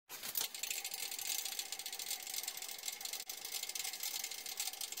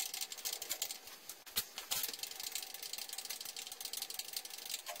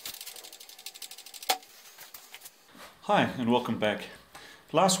Hi and welcome back.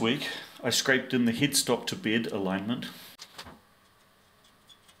 Last week I scraped in the headstock to bed alignment.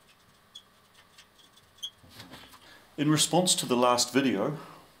 In response to the last video,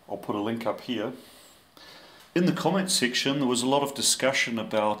 I'll put a link up here, in the comments section there was a lot of discussion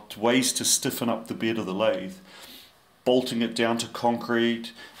about ways to stiffen up the bed of the lathe. Bolting it down to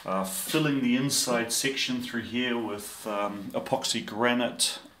concrete, filling the inside section through here with epoxy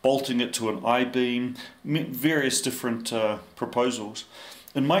granite, bolting it to an I-beam, various different proposals.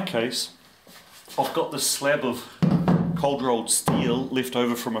 In my case, I've got this slab of cold rolled steel left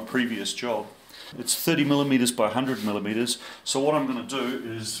over from a previous job. It's 30mm by 100mm, so what I'm going to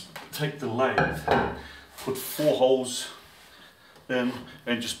do is take the lathe, put 4 holes in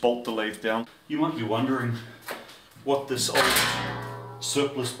and just bolt the lathe down. You might be wondering what this old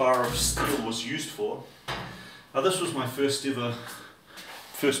surplus bar of steel was used for. This was my first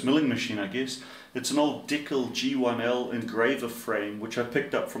milling machine, I guess. It's an old Deckel G1L engraver frame which I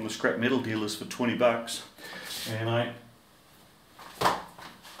picked up from the scrap metal dealers for 20 bucks, and I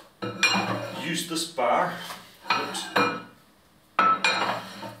used this bar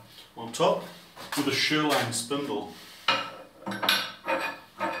on top with a Sherline spindle.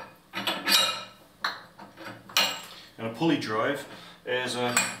 And a pulley drive as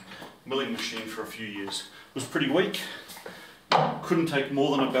a milling machine for a few years. It was pretty weak, couldn't take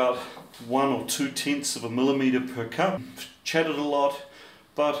more than about 1 or 2/10 of a millimeter per cut. Chattered a lot,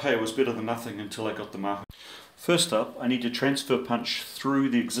 but hey, it was better than nothing until I got the mark. First up, I need to transfer punch through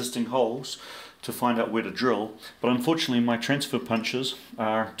the existing holes to find out where to drill, but unfortunately my transfer punches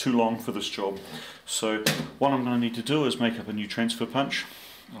are too long for this job. So what I'm going to need to do is make up a new transfer punch.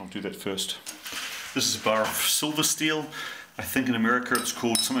 I'll do that first. This is a bar of silver steel. I think in America it's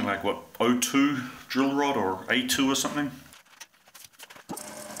called something like, what, O2 drill rod or A2 or something.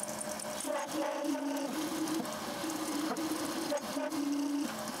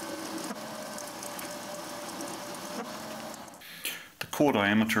 The core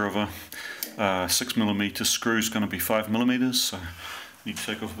diameter of a 6mm screw is going to be 5mm, so I need to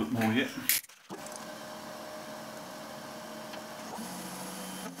take off a bit more yet.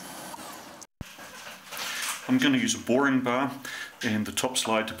 I'm going to use a boring bar and the top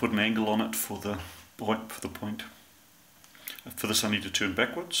slide to put an angle on it for the point. For this I need to turn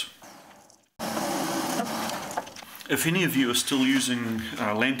backwards. If any of you are still using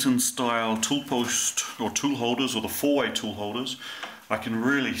lantern style tool post or tool holders, or the 4-way tool holders, I can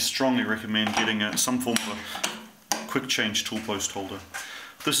really strongly recommend getting some form of a quick change tool post holder.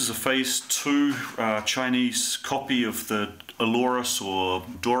 This is a phase 2 Chinese copy of the Aloris or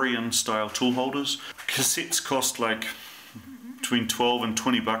Dorian style tool holders. Cassettes cost like between 12 and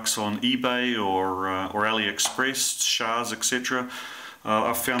 20 bucks on eBay or AliExpress, Shars, etc.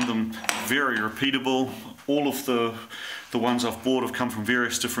 I've found them very repeatable. All of the ones I've bought have come from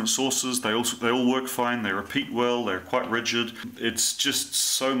various different sources. They all work fine, they repeat well, they're quite rigid. It's just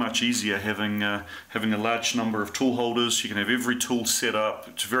so much easier having a large number of tool holders. You can have every tool set up,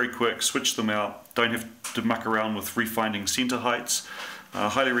 it's very quick, switch them out, don't have to muck around with refinding center heights.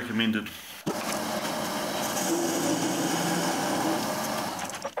 Highly recommended.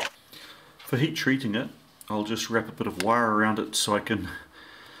 For heat treating it, I'll just wrap a bit of wire around it so I can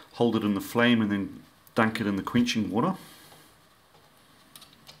hold it in the flame and then dunk it in the quenching water.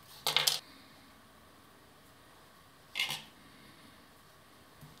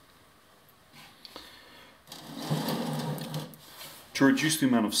 To reduce the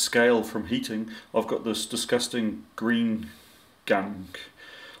amount of scale from heating, I've got this disgusting green gunk.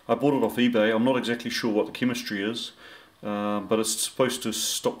 I bought it off eBay. I'm not exactly sure what the chemistry is, but it's supposed to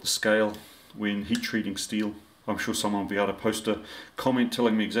stop the scale when heat treating steel. I'm sure someone will be able to post a comment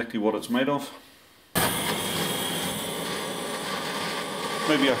telling me exactly what it's made of.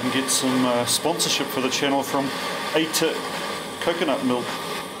 Maybe I can get some sponsorship for the channel from A-Tip coconut milk.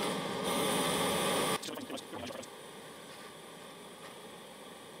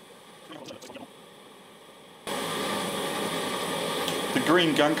 The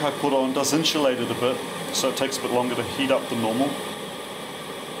green gunk I put on does insulate it a bit, so it takes a bit longer to heat up than normal.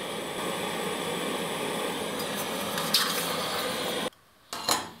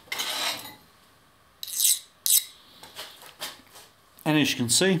 And as you can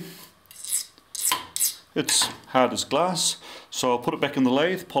see, it's hard as glass, so I'll put it back in the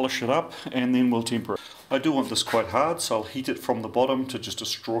lathe, polish it up, and then we'll temper it. I do want this quite hard, so I'll heat it from the bottom to just a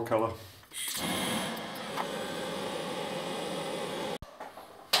straw colour.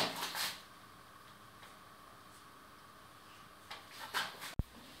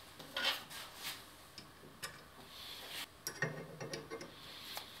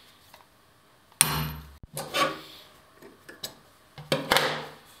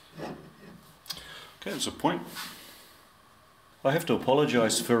 Okay, there's a point. I have to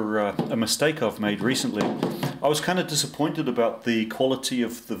apologise for a mistake I've made recently. I was kind of disappointed about the quality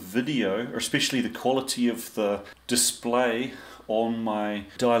of the video, or especially the quality of the display on my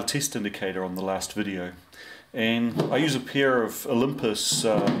dial test indicator on the last video. And I use a pair of Olympus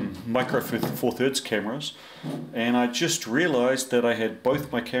micro four thirds cameras, and I just realised that I had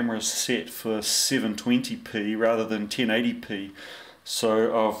both my cameras set for 720p rather than 1080p.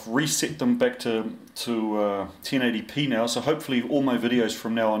 So I've reset them back to 1080p now, so hopefully all my videos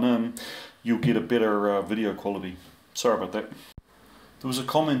from now on in, you'll get a better video quality. Sorry about that. There was a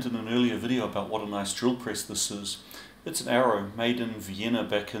comment in an earlier video about what a nice drill press this is. It's an Arrow made in Vienna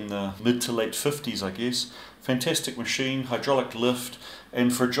back in the mid to late 50s, I guess. Fantastic machine, hydraulic lift,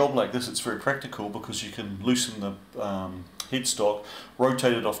 and for a job like this it's very practical because you can loosen the headstock,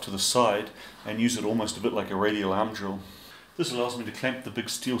 rotate it off to the side, and use it almost a bit like a radial arm drill. This allows me to clamp the big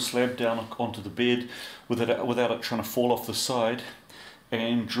steel slab down onto the bed without it trying to fall off the side,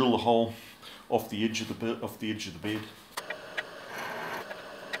 and drill a hole off the edge of the bed.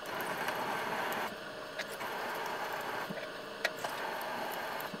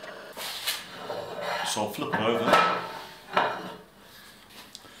 So I'll flip it over,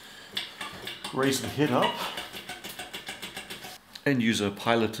 raise the head up, and use a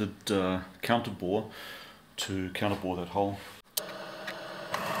piloted counterbore to counterbore that hole.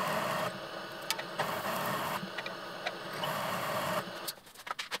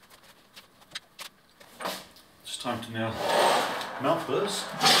 It's time to now mount this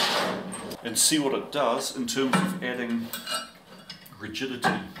and see what it does in terms of adding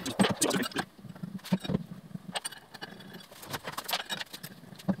rigidity.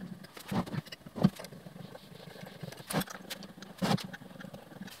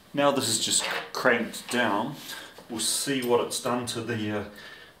 Now this is just cranked down, we'll see what it's done to the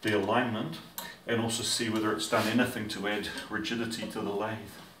alignment, and also see whether it's done anything to add rigidity to the lathe.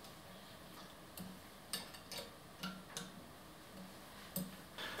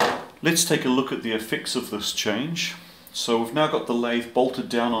 Let's take a look at the effects of this change. So we've now got the lathe bolted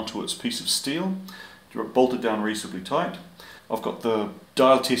down onto its piece of steel, bolted down reasonably tight. I've got the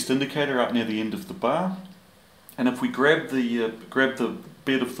dial test indicator out near the end of the bar, and if we grab the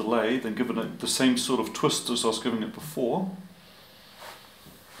bed of the lathe and give it the same sort of twist as I was giving it before,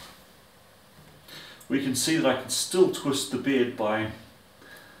 we can see that I can still twist the bed by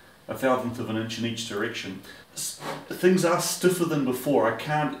 1/1000 of an inch in each direction. Things are stiffer than before. I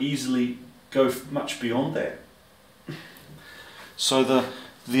can't easily go much beyond that. So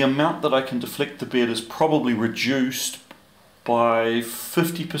the amount that I can deflect the bed is probably reduced by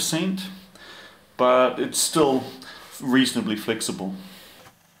 50%, but it's still reasonably flexible.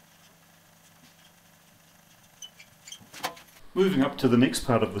 Moving up to the next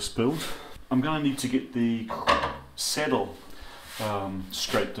part of this build, I'm going to need to get the saddle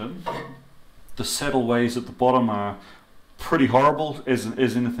scraped in. The saddle ways at the bottom are pretty horrible as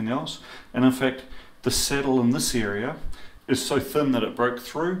anything else, and in fact the saddle in this area is so thin that it broke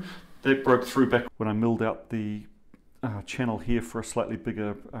through. That broke through back when I milled out the channel here for a slightly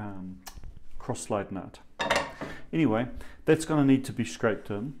bigger cross slide nut. Anyway, that's going to need to be scraped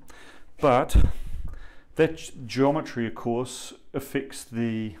in, but that geometry of course affects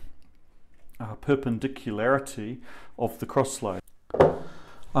the perpendicularity of the cross slide.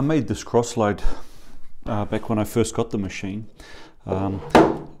 I made this cross slide back when I first got the machine.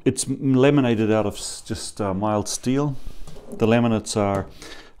 It's laminated out of just mild steel. The laminates are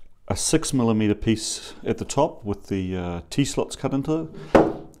a 6mm piece at the top with the T-slots cut into it,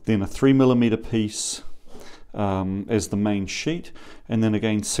 then a 3mm piece as the main sheet, and then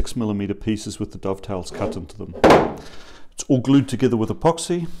again 6mm pieces with the dovetails cut into them. It's all glued together with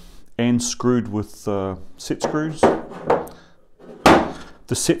epoxy and screwed with set screws.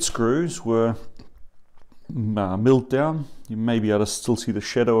 The set screws were milled down. You may be able to still see the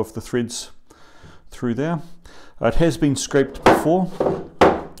shadow of the threads through there. It has been scraped before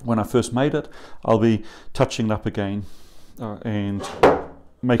when I first made it. I'll be touching it up again and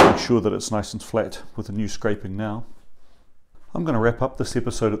making sure that it's nice and flat with the new scraping now. I'm going to wrap up this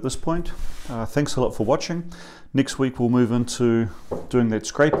episode at this point. Thanks a lot for watching. Next week we'll move into doing that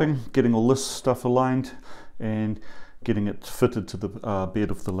scraping, getting all this stuff aligned and getting it fitted to the bed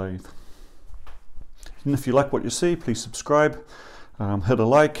of the lathe. And if you like what you see, please subscribe, hit a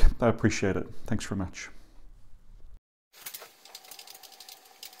like. I appreciate it. Thanks very much.